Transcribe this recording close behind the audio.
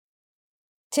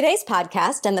Today's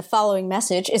podcast and the following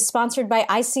message is sponsored by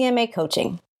ICMA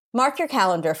Coaching. Mark your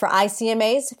calendar for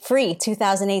ICMA's free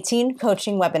 2018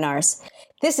 coaching webinars.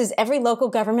 This is every local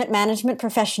government management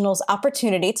professional's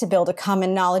opportunity to build a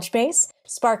common knowledge base,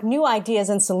 spark new ideas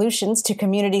and solutions to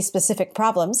community-specific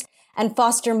problems, and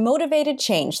foster motivated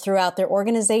change throughout their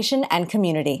organization and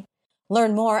community.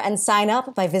 Learn more and sign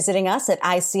up by visiting us at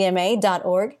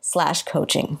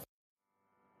icma.org/coaching.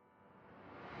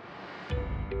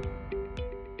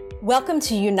 Welcome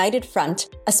to United Front,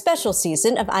 a special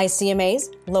season of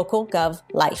ICMA's Local Gov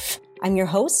Life. I'm your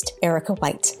host, Erica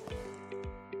White.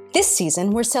 This season,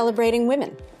 we're celebrating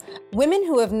women. Women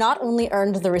who have not only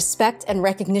earned the respect and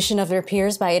recognition of their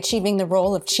peers by achieving the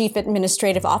role of Chief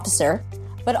Administrative Officer,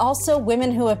 but also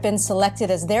women who have been selected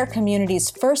as their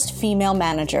community's first female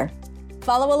manager.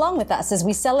 Follow along with us as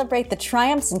we celebrate the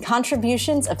triumphs and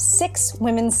contributions of 6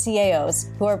 women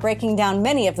CAOs who are breaking down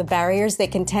many of the barriers they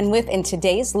contend with in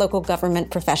today's local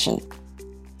government profession.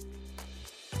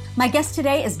 My guest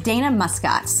today is Dana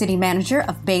Muscat, City Manager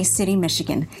of Bay City,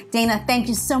 Michigan. Dana, thank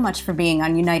you so much for being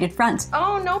on United Front.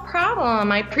 Oh, no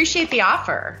problem. I appreciate the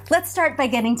offer. Let's start by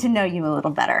getting to know you a little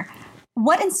better.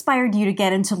 What inspired you to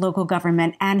get into local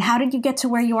government, and how did you get to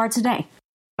where you are today?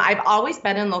 I've always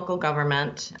been in local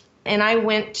government. And I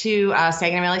went to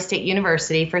Saginaw Valley State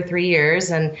University for 3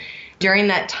 years. And during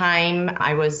that time,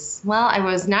 I was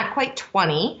not quite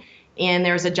 20. And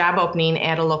there was a job opening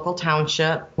at a local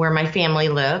township where my family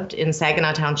lived in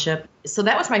Saginaw Township. So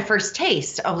that was my first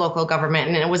taste of local government.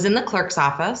 And it was in the clerk's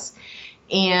office.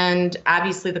 And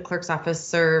obviously the clerk's office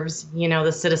serves,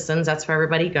 the citizens. That's where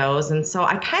everybody goes. And so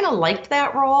I kind of liked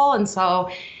that role. And so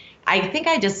I think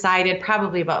I decided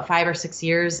probably about 5 or 6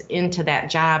 years into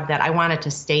that job that I wanted to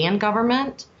stay in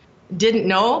government. Didn't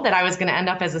know that I was going to end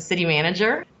up as a city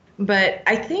manager. But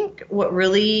I think what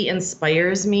really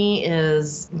inspires me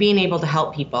is being able to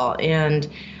help people. And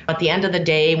at the end of the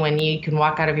day, when you can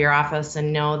walk out of your office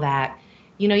and know that,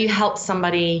 you help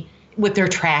somebody with their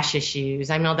trash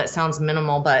issues. I know that sounds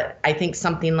minimal, but I think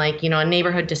something like, a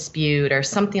neighborhood dispute or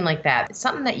something like that. It's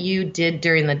something that you did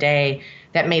during the day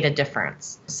that made a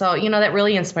difference. So, that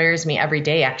really inspires me every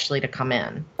day, actually, to come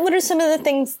in. What are some of the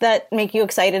things that make you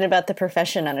excited about the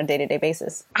profession on a day-to-day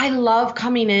basis? I love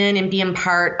coming in and being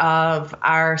part of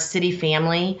our city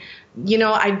family.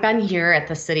 I've been here at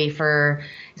the city for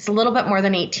it's a little bit more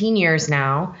than 18 years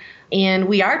now. And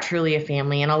we are truly a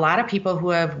family. And a lot of people who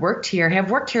have worked here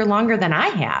longer than I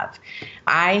have.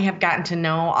 I have gotten to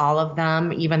know all of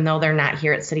them, even though they're not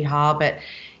here at City Hall. But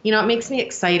it makes me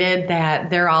excited that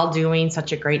they're all doing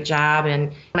such a great job.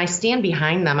 And I stand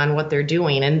behind them on what they're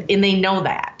doing. And they know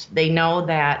that. They know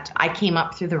that I came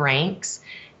up through the ranks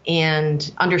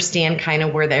and understand kind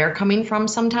of where they're coming from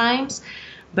sometimes.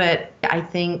 But I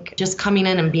think just coming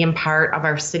in and being part of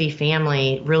our city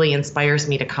family really inspires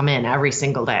me to come in every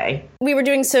single day. We were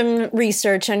doing some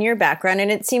research on your background,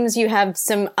 and it seems you have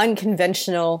some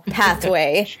unconventional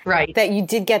pathway. Right. That you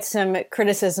did get some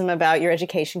criticism about your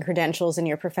education credentials and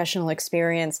your professional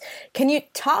experience. Can you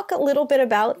talk a little bit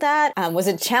about that? Was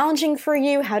it challenging for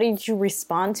you? How did you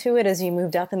respond to it as you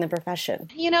moved up in the profession?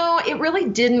 It really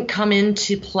didn't come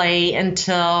into play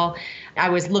until I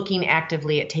was looking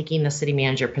actively at taking the city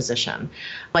manager position.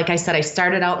 Like I said, I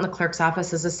started out in the clerk's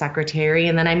office as a secretary,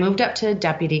 and then I moved up to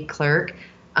deputy clerk,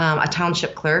 a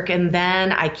township clerk, and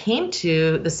then I came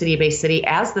to the city of Bay City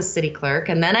as the city clerk,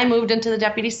 and then I moved into the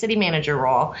deputy city manager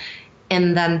role.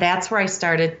 And then that's where I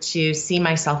started to see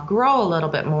myself grow a little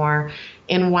bit more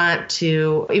and want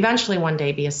to eventually one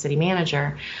day be a city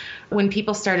manager. When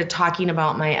people started talking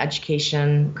about my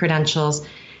education credentials,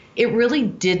 it really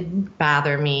didn't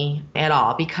bother me at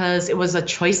all because it was a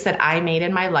choice that I made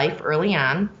in my life early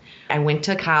on. I went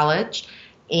to college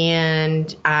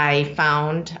and I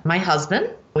found my husband.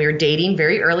 We were dating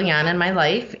very early on in my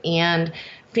life, and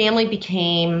family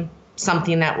became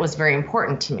something that was very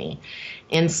important to me.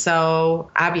 And so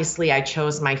obviously I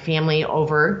chose my family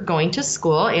over going to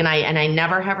school, and I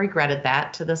never have regretted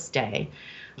that to this day.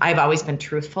 I've always been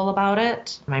truthful about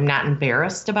it. I'm not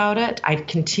embarrassed about it. I've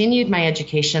continued my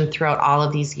education throughout all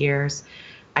of these years.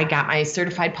 I got my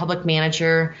certified public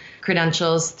manager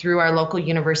credentials through our local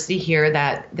university here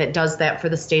that does that for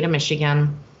the state of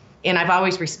Michigan. And I've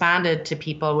always responded to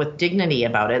people with dignity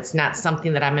about it. It's not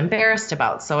something that I'm embarrassed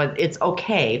about, so it's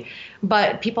okay.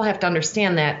 But people have to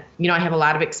understand that, I have a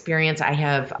lot of experience. I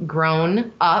have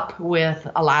grown up with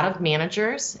a lot of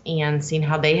managers and seen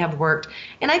how they have worked.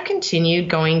 And I've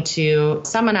continued going to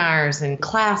seminars and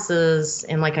classes.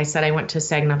 And like I said, I went to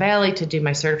Saginaw Valley to do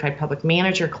my certified public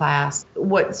manager class.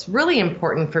 What's really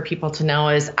important for people to know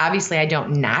is obviously I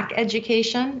don't knock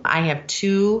education. I have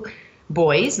 2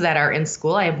 boys that are in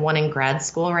school. I have one in grad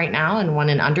school right now and one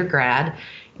in undergrad.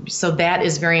 So that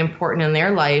is very important in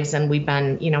their lives. And we've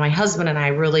been, my husband and I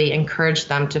really encourage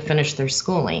them to finish their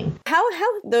schooling. How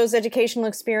those educational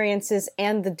experiences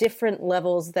and the different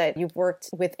levels that you've worked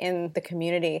within the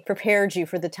community prepared you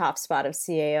for the top spot of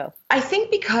CAO? I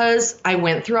think because I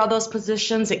went through all those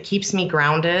positions, it keeps me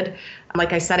grounded.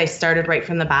 Like I said, I started right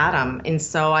from the bottom. And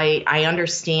so I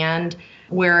understand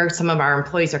where some of our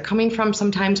employees are coming from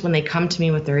sometimes when they come to me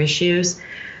with their issues.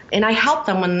 And I help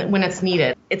them when it's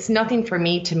needed. It's nothing for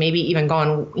me to maybe even go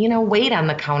and, wait on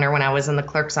the counter when I was in the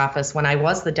clerk's office, when I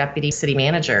was the deputy city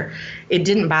manager. It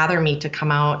didn't bother me to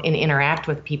come out and interact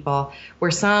with people,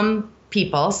 where some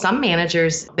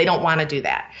managers, they don't want to do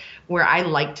that, where I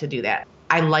like to do that.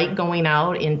 I like going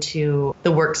out into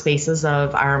the workspaces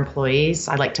of our employees.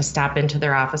 I like to stop into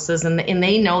their offices, and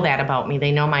they know that about me.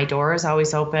 They know my door is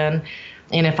always open.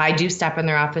 And if I do step in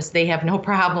their office, they have no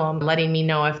problem letting me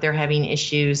know if they're having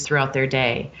issues throughout their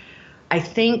day. I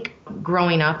think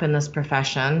growing up in this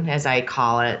profession, as I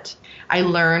call it, I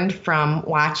learned from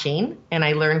watching, and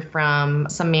I learned from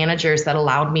some managers that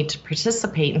allowed me to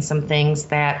participate in some things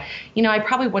that, I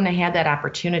probably wouldn't have had that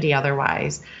opportunity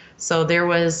otherwise. So there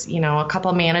was, a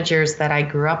couple managers that I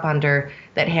grew up under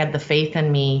that had the faith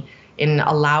in me and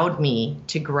allowed me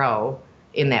to grow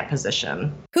in that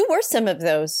position. Who were some of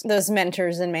those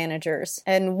mentors and managers?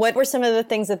 And what were some of the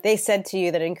things that they said to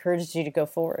you that encouraged you to go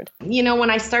forward? When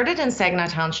I started in Saginaw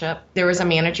Township, there was a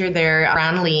manager there,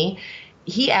 Ron Lee.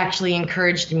 He actually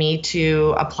encouraged me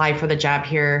to apply for the job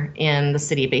here in the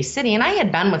city of Bay City. And I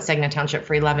had been with Saginaw Township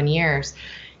for 11 years.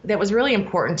 That was really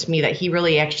important to me, that he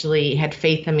really actually had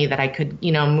faith in me that I could,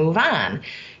 move on.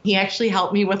 He actually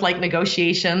helped me with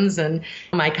negotiations and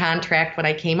my contract when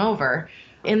I came over.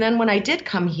 And then when I did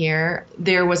come here,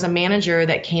 there was a manager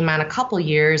that came on a couple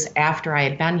years after I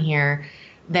had been here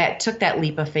that took that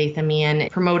leap of faith in me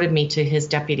and promoted me to his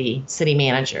deputy city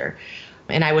manager.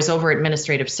 And I was over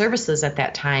administrative services at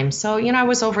that time. So, I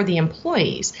was over the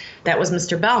employees. That was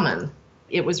Mr. Bellman.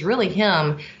 It was really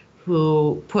him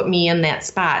who put me in that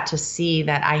spot to see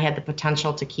that I had the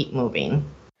potential to keep moving.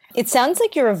 It sounds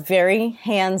like you're a very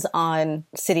hands-on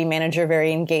city manager,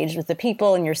 very engaged with the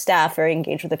people and your staff, very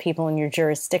engaged with the people in your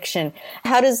jurisdiction.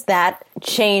 How does that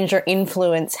change or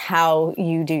influence how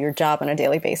you do your job on a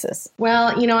daily basis?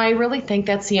 Well, I really think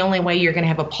that's the only way you're going to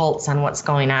have a pulse on what's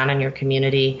going on in your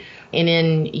community and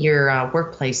in your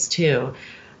workplace too.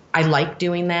 I like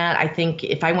doing that. I think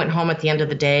if I went home at the end of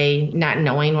the day not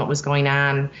knowing what was going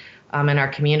on in our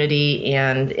community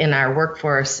and in our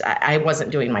workforce, I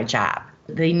wasn't doing my job.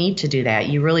 They need to do that.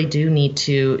 You really do need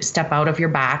to step out of your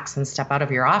box and step out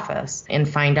of your office and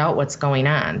find out what's going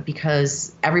on,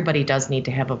 because everybody does need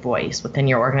to have a voice within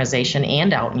your organization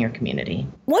and out in your community.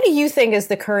 What do you think is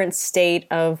the current state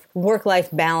of work-life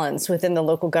balance within the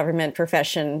local government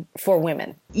profession for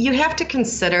women? You have to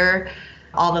consider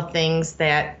all the things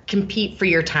that compete for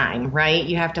your time, right?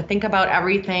 You have to think about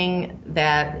everything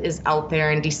that is out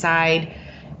there and decide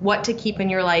what to keep in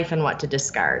your life and what to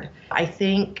discard. I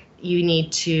think you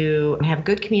need to have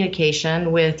good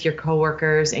communication with your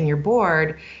coworkers and your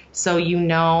board so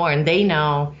and they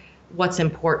know what's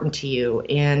important to you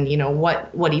and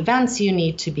what events you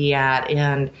need to be at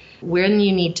and when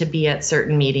you need to be at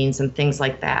certain meetings and things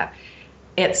like that.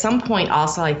 At some point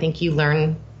also, I think you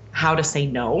learn how to say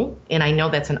no. And I know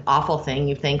that's an awful thing,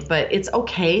 you think, but it's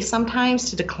okay sometimes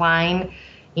to decline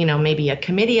maybe a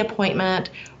committee appointment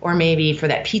or maybe for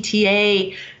that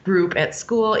PTA group at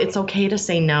school. It's okay to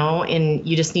say no, and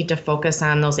you just need to focus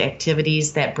on those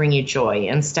activities that bring you joy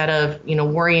instead of,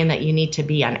 worrying that you need to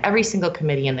be on every single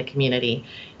committee in the community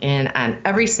and on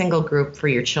every single group for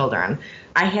your children.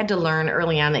 I had to learn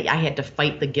early on that I had to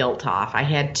fight the guilt off. I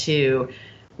had to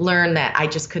learn that I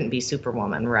just couldn't be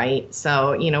Superwoman, right?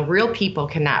 So, real people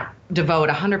cannot devote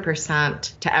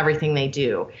 100% to everything they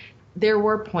do. There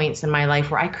were points in my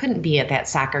life where I couldn't be at that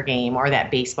soccer game or that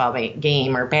baseball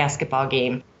game or basketball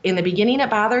game. In the beginning, it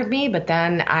bothered me, but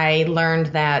then I learned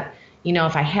that,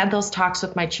 if I had those talks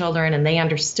with my children and they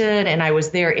understood and I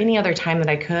was there any other time that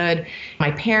I could,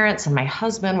 my parents and my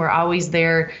husband were always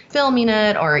there filming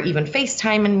it or even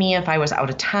FaceTiming me if I was out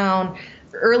of town.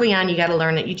 Early on, you got to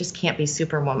learn that you just can't be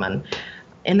Superwoman.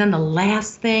 And then the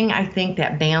last thing, I think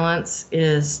that balance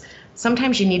is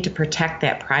sometimes you need to protect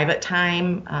that private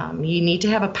time. You need to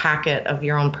have a pocket of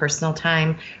your own personal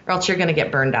time or else you're going to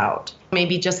get burned out.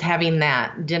 Maybe just having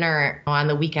that dinner on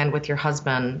the weekend with your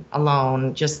husband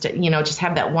alone, just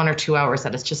have that 1 or 2 hours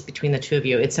that is just between the two of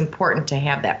you. It's important to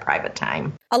have that private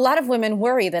time. A lot of women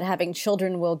worry that having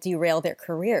children will derail their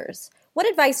careers. What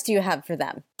advice do you have for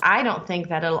them? I don't think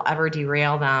that it'll ever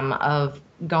derail them of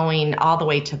going all the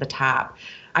way to the top.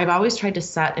 I've always tried to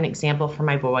set an example for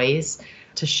my boys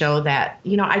to show that,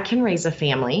 I can raise a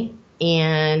family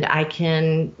and I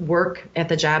can work at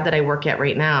the job that I work at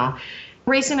right now.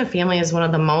 Raising a family is one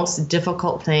of the most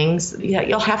difficult things that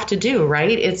you'll have to do,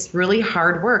 right? It's really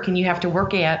hard work and you have to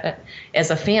work at it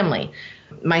as a family.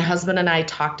 My husband and I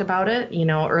talked about it,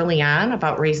 early on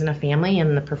about raising a family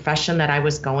and the profession that I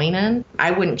was going in.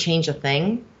 I wouldn't change a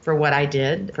thing for what I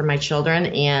did for my children.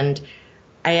 And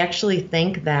I actually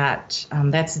think that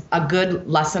that's a good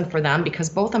lesson for them because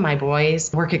both of my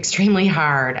boys work extremely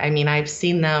hard. I mean, I've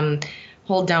seen them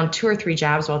hold down 2 or 3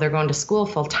 jobs while they're going to school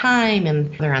full time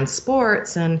and they're on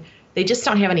sports and they just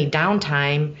don't have any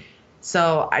downtime.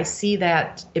 So I see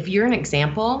that if you're an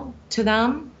example to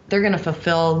them, they're going to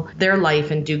fulfill their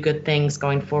life and do good things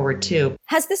going forward too.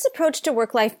 Has this approach to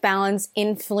work-life balance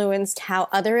influenced how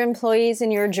other employees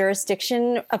in your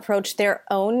jurisdiction approach their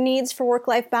own needs for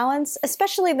work-life balance,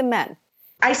 especially the men?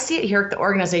 I see it here at the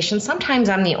organization. Sometimes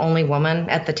I'm the only woman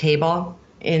at the table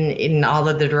in all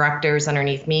of the directors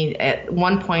underneath me. At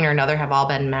one point or another have all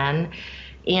been men.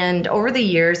 And over the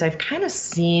years, I've kind of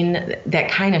seen that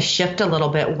kind of shift a little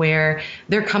bit where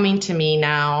they're coming to me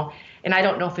now. And I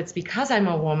don't know if it's because I'm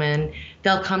a woman,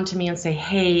 they'll come to me and say,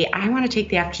 hey, I want to take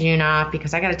the afternoon off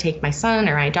because I got to take my son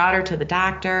or my daughter to the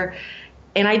doctor.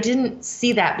 And I didn't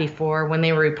see that before when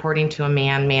they were reporting to a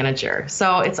man manager.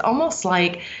 So it's almost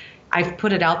like I've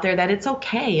put it out there that it's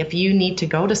okay if you need to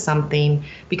go to something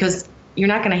because you're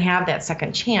not going to have that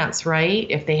second chance, right?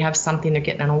 If they have something, they're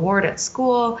getting an award at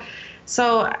school.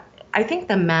 So I think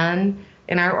the men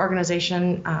in our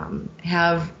organization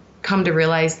have come to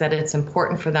realize that it's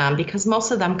important for them because most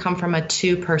of them come from a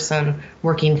 2-person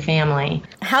working family.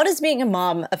 How does being a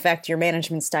mom affect your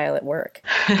management style at work?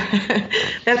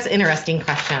 That's an interesting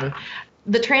question.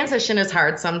 The transition is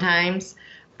hard sometimes.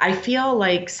 I feel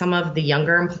like some of the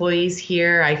younger employees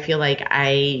here, I feel like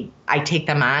I take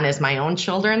them on as my own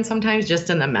children sometimes just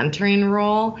in the mentoring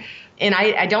role. And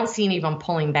I don't see anyone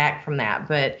pulling back from that.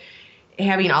 But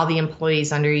having all the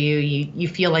employees under you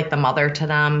feel like the mother to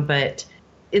them. But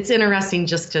it's interesting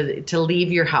just to leave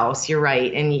your house, you're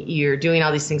right, and you're doing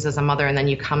all these things as a mother, and then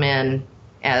you come in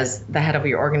as the head of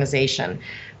your organization.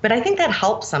 But I think that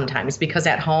helps sometimes because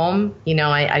at home,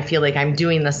 I feel like I'm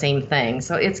doing the same thing.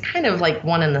 So it's kind of like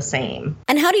one and the same.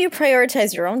 And how do you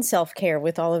prioritize your own self-care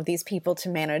with all of these people to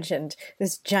manage and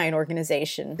this giant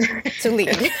organization to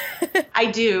lead? I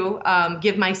do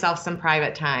give myself some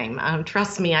private time.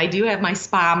 Trust me, I do have my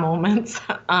spa moments.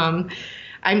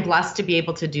 I'm blessed to be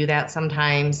able to do that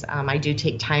sometimes. I do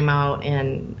take time out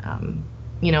and,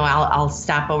 I'll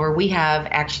stop over. We have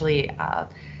actually a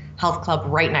health club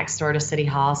right next door to City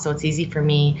Hall, so it's easy for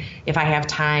me if I have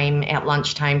time at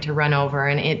lunchtime to run over,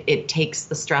 and it takes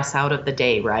the stress out of the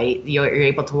day, right? You're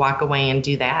able to walk away and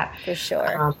do that. For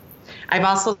sure. I've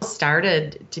also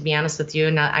started, to be honest with you,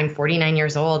 and I'm 49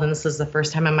 years old, and this is the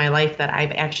first time in my life that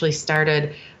I've actually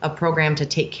started a program to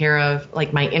take care of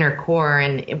like my inner core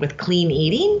and with clean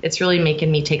eating. It's really making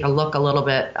me take a look a little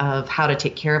bit of how to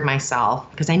take care of myself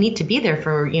because I need to be there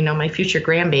for, my future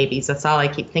grandbabies. That's all I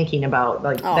keep thinking about,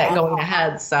 like that going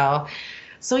ahead. So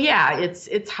yeah,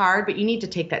 it's hard, but you need to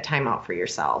take that time out for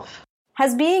yourself.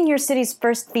 Has being your city's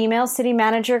first female city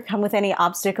manager come with any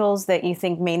obstacles that you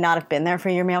think may not have been there for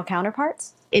your male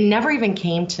counterparts? It never even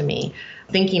came to me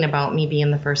thinking about me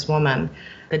being the first woman.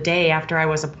 The day after I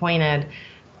was appointed,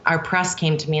 our press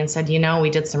came to me and said, we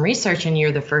did some research and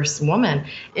you're the first woman.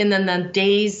 And then the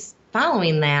days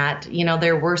following that,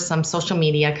 there were some social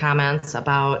media comments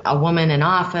about a woman in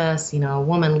office, a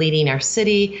woman leading our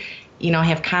city. I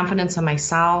have confidence in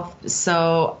myself.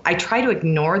 So I try to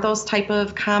ignore those type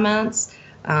of comments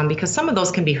because some of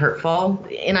those can be hurtful.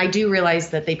 And I do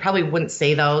realize that they probably wouldn't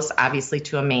say those, obviously,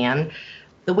 to a man.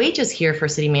 The wages here for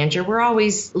city manager, we're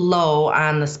always low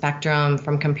on the spectrum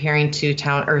from comparing to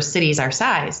town or cities our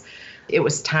size. It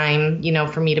was time,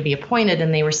 for me to be appointed,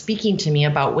 and they were speaking to me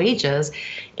about wages.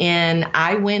 And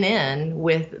I went in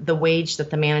with the wage that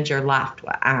the manager left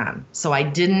on. So I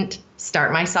didn't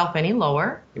start myself any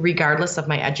lower, regardless of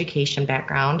my education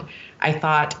background. I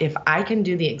thought if I can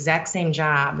do the exact same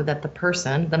job that the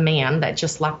person, the man that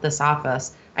just left this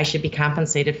office, I should be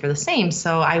compensated for the same.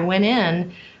 So I went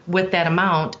in with that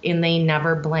amount and they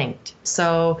never blinked.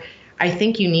 So I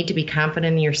think you need to be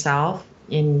confident in yourself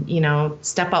and,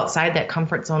 step outside that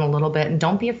comfort zone a little bit and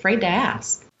don't be afraid to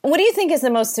ask. What do you think is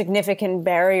the most significant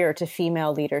barrier to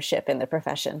female leadership in the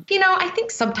profession? I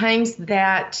think sometimes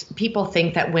that people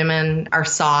think that women are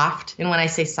soft. And when I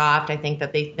say soft, I think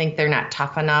that they think they're not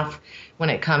tough enough when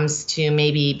it comes to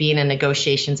maybe being in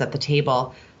negotiations at the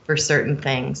table for certain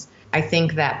things. I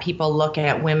think that people look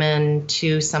at women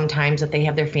too sometimes that they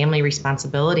have their family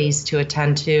responsibilities to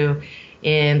attend to,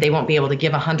 and they won't be able to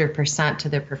give 100% to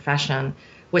their profession,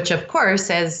 which of course,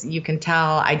 as you can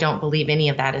tell, I don't believe any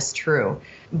of that is true.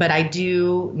 But I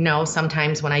do know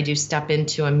sometimes when I do step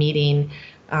into a meeting,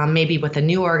 maybe with a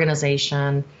new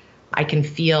organization, I can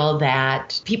feel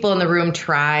that people in the room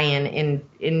try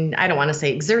and I don't want to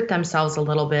say exert themselves a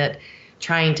little bit,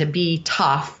 trying to be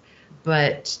tough,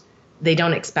 but they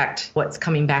don't expect what's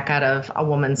coming back out of a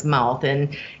woman's mouth.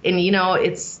 And you know,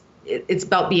 it's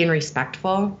about being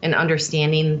respectful and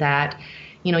understanding that,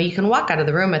 you know, you can walk out of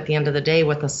the room at the end of the day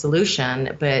with a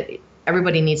solution, but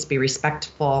everybody needs to be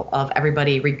respectful of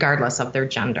everybody regardless of their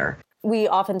gender. We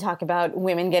often talk about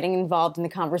women getting involved in the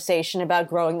conversation about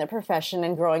growing the profession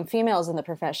and growing females in the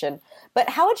profession. But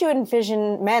how would you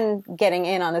envision men getting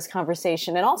in on this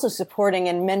conversation and also supporting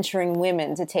and mentoring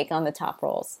women to take on the top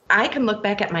roles? I can look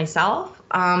back at myself,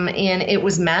 and it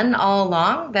was men all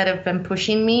along that have been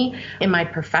pushing me in my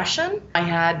profession. I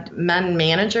had men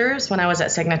managers when I was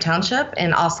at Saginaw Township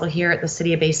and also here at the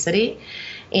City of Bay City.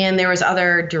 And there was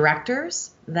other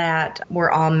directors that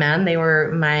were all men. They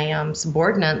were my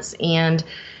subordinates. And,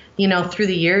 you know, through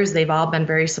the years, they've all been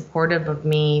very supportive of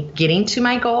me getting to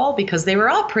my goal because they were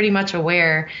all pretty much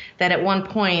aware that at one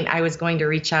point I was going to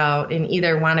reach out and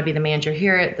either want to be the manager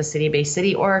here at the City of Bay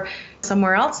City or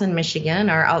somewhere else in Michigan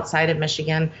or outside of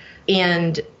Michigan.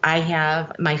 And I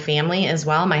have my family as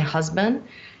well. My husband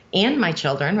and my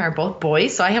children are both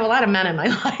boys. So I have a lot of men in my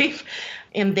life.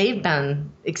 And they've been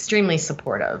extremely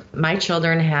supportive. My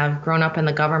children have grown up in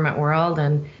the government world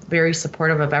and very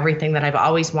supportive of everything that I've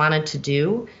always wanted to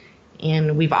do.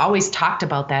 And we've always talked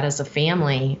about that as a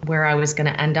family, where I was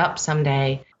going to end up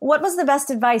someday. What was the best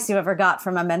advice you ever got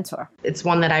from a mentor? It's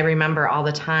one that I remember all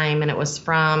the time, and it was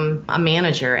from a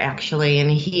manager, actually.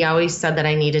 And he always said that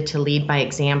I needed to lead by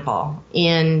example.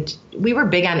 And we were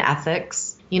big on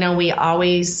ethics. You know, we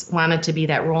always wanted to be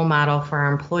that role model for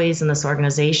our employees in this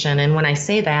organization. And when I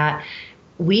say that,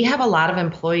 we have a lot of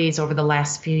employees over the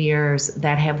last few years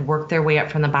that have worked their way up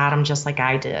from the bottom just like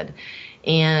I did.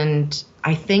 And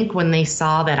I think when they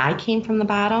saw that I came from the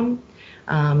bottom,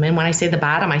 and when I say the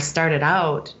bottom, I started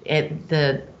out at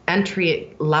the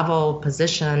entry level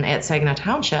position at Saginaw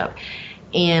Township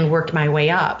and worked my way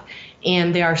up.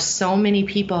 And there are so many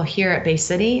people here at Bay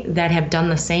City that have done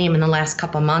the same in the last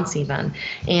couple months even.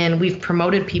 And we've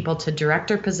promoted people to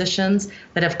director positions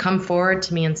that have come forward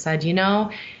to me and said, you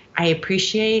know, I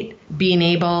appreciate being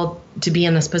able to be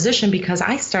in this position because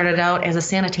I started out as a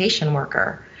sanitation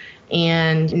worker.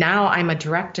 And now I'm a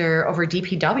director over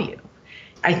DPW.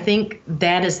 I think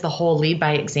that is the whole lead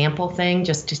by example thing,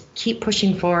 just to keep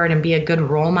pushing forward and be a good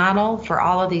role model for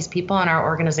all of these people in our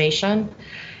organization.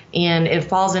 And it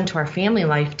falls into our family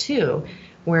life too,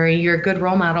 where you're a good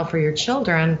role model for your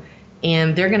children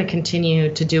and they're going to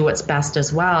continue to do what's best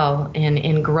as well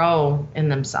and grow in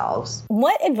themselves.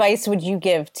 What advice would you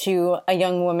give to a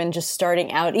young woman just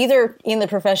starting out, either in the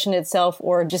profession itself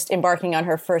or just embarking on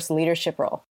her first leadership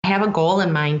role? Have a goal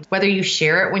in mind, whether you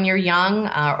share it when you're young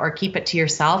or keep it to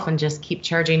yourself and just keep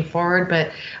charging forward.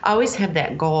 But always have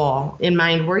that goal in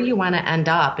mind where you want to end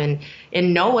up. And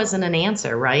no isn't an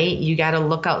answer, right? You got to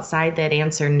look outside that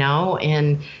answer no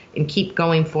and keep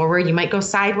going forward. You might go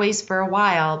sideways for a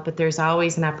while, but there's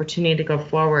always an opportunity to go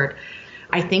forward.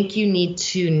 I think you need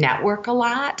to network a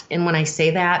lot. And when I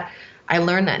say that, I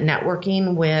learned that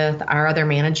networking with our other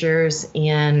managers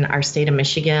in our state of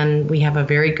Michigan, we have a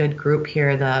very good group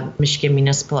here, the Michigan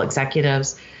Municipal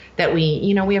Executives, that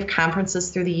we have conferences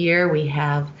through the year. We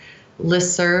have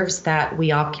listservs that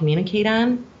we all communicate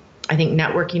on. I think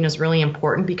networking is really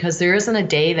important because there isn't a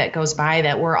day that goes by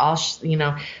that we're all,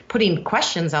 putting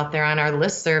questions out there on our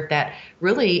listserv that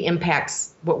really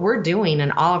impacts what we're doing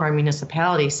in all of our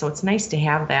municipalities. So it's nice to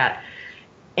have that.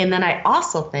 And then I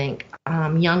also think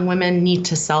young women need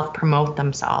to self-promote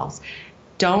themselves.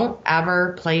 Don't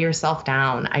ever play yourself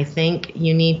down. I think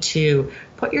you need to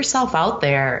put yourself out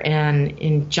there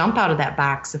and jump out of that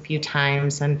box a few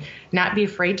times and not be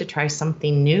afraid to try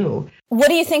something new. What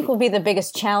do you think will be the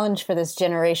biggest challenge for this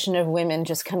generation of women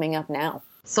just coming up now?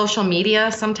 Social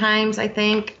media sometimes, I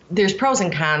think. There's pros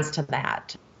and cons to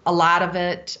that. A lot of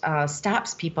it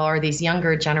stops people or these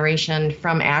younger generation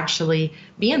from actually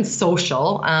being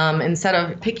social. Instead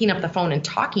of picking up the phone and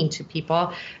talking to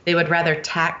people, they would rather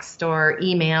text or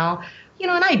email.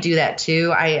 And I do that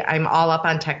too. I'm all up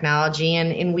on technology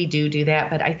and we do that.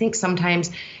 But I think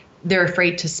sometimes they're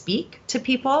afraid to speak to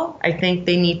people. I think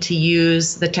they need to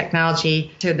use the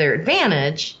technology to their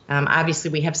advantage. Obviously,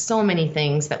 we have so many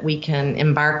things that we can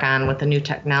embark on with the new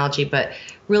technology, but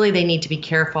really they need to be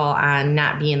careful on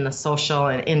not being the social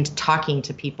and talking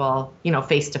to people,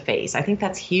 face to face. I think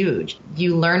that's huge.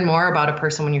 You learn more about a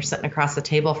person when you're sitting across the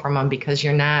table from them because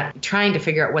you're not trying to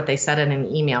figure out what they said in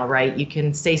an email, right? You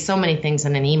can say so many things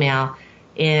in an email,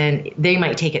 and they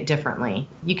might take it differently.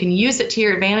 You can use it to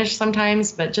your advantage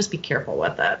sometimes, but just be careful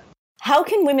with it. How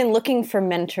can women looking for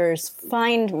mentors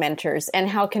find mentors? And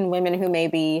how can women who may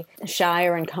be shy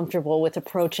or uncomfortable with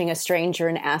approaching a stranger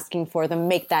and asking for them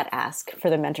make that ask for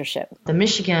the mentorship? The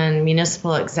Michigan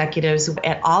Municipal Executives,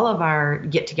 at all of our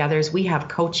get-togethers, we have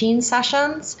coaching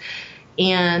sessions.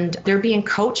 And they're being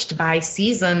coached by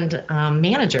seasoned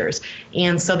managers.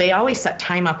 And so they always set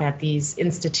time up at these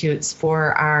institutes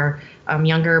for our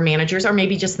younger managers, or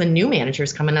maybe just the new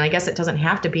managers coming in. I guess it doesn't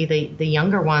have to be the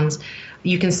younger ones.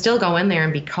 You can still go in there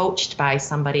and be coached by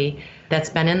somebody that's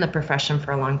been in the profession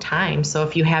for a long time. So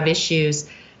if you have issues,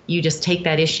 you just take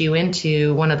that issue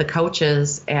into one of the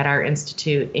coaches at our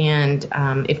institute. And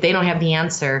if they don't have the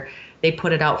answer, they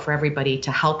put it out for everybody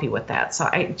to help you with that. So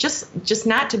I just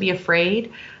not to be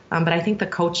afraid, but I think the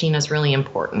coaching is really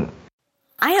important.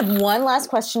 I have one last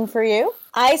question for you.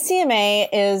 ICMA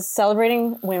is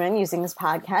celebrating women using this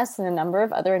podcast and a number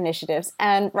of other initiatives.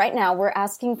 And right now we're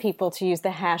asking people to use the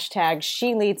hashtag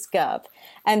 #SheLeadsGov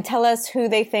and tell us who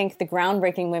they think the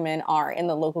groundbreaking women are in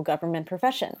the local government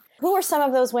profession. Who are some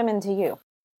of those women to you?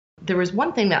 There was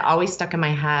one thing that always stuck in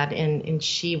my head, and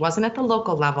she wasn't at the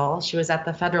local level. She was at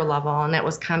the federal level, and that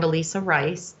was Condoleezza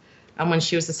Rice when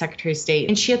she was the Secretary of State.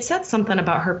 And she had said something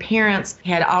about her parents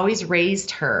had always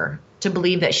raised her to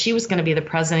believe that she was going to be the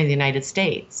President of the United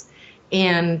States.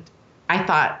 And I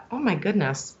thought, oh my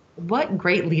goodness, what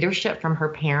great leadership from her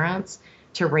parents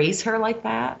to raise her like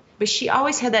that. But she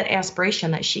always had that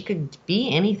aspiration that she could be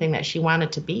anything that she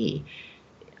wanted to be.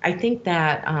 I think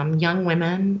that young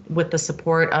women, with the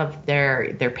support of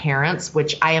their parents,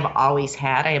 which I have always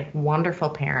had, I have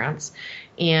wonderful parents,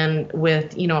 and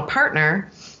with a partner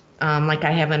like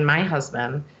I have in my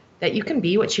husband, that you can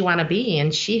be what you want to be.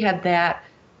 And she had that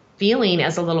feeling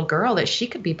as a little girl that she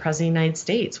could be President of the United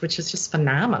States, which is just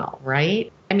phenomenal,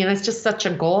 right? I mean, it's just such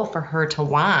a goal for her to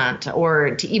want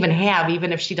or to even have,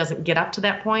 even if she doesn't get up to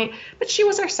that point. But she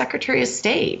was our Secretary of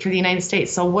State for the United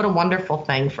States. So what a wonderful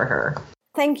thing for her.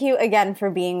 Thank you again for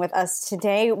being with us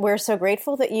today. We're so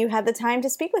grateful that you had the time to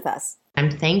speak with us. I'm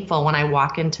thankful when I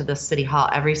walk into the City Hall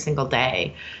every single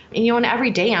day. And, and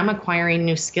every day I'm acquiring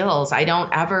new skills. I don't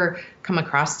ever come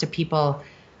across to people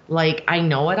like I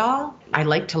know it all. I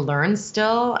like to learn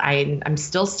still. I'm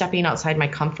still stepping outside my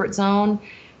comfort zone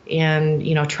and,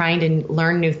 trying to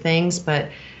learn new things. But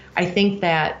I think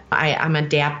that I'm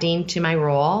adapting to my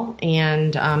role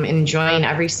and enjoying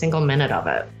every single minute of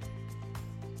it.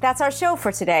 That's our show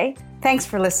for today. Thanks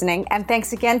for listening, and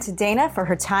thanks again to Dana for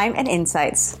her time and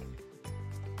insights.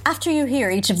 After you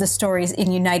hear each of the stories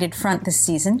in United Front this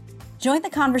season, join the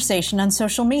conversation on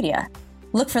social media.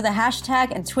 Look for the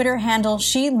hashtag and Twitter handle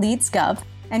 #SheLeadsGov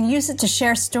and use it to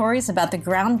share stories about the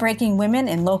groundbreaking women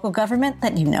in local government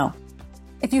that you know.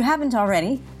 If you haven't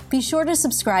already, be sure to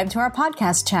subscribe to our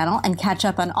podcast channel and catch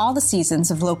up on all the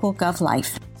seasons of Local Gov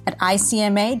Life at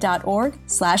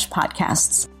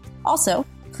icma.org/podcasts. Also,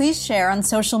 please share on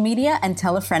social media and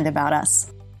tell a friend about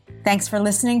us. Thanks for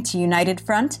listening to United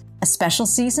Front, a special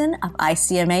season of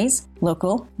ICMA's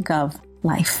Local Gov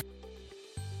Life.